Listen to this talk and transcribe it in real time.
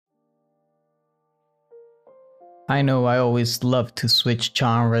I know I always love to switch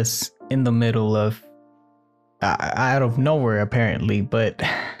genres in the middle of out of nowhere apparently, but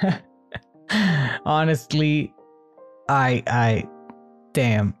honestly, I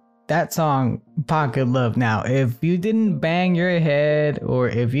damn that song Pocket Love. Now, if you didn't bang your head or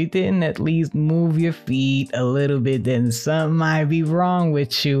if you didn't at least move your feet a little bit, then something might be wrong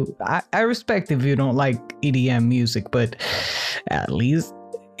with you. I respect if you don't like EDM music, but at least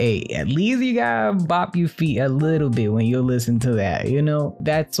at least you gotta bop your feet a little bit when you listen to that. You know,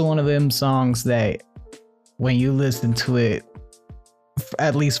 that's one of them songs that when you listen to it,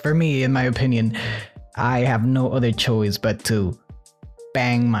 at least for me, in my opinion, I have no other choice but to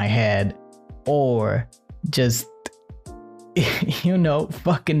bang my head or just, you know,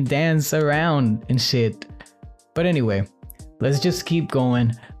 fucking dance around and shit. But anyway, let's just keep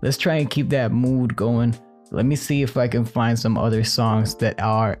going. Let's try and keep that mood going. Let me see if I can find some other songs that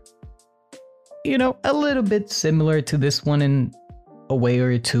are, you know, a little bit similar to this one in a way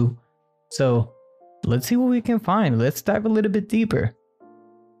or two. So let's see what we can find. Let's dive a little bit deeper.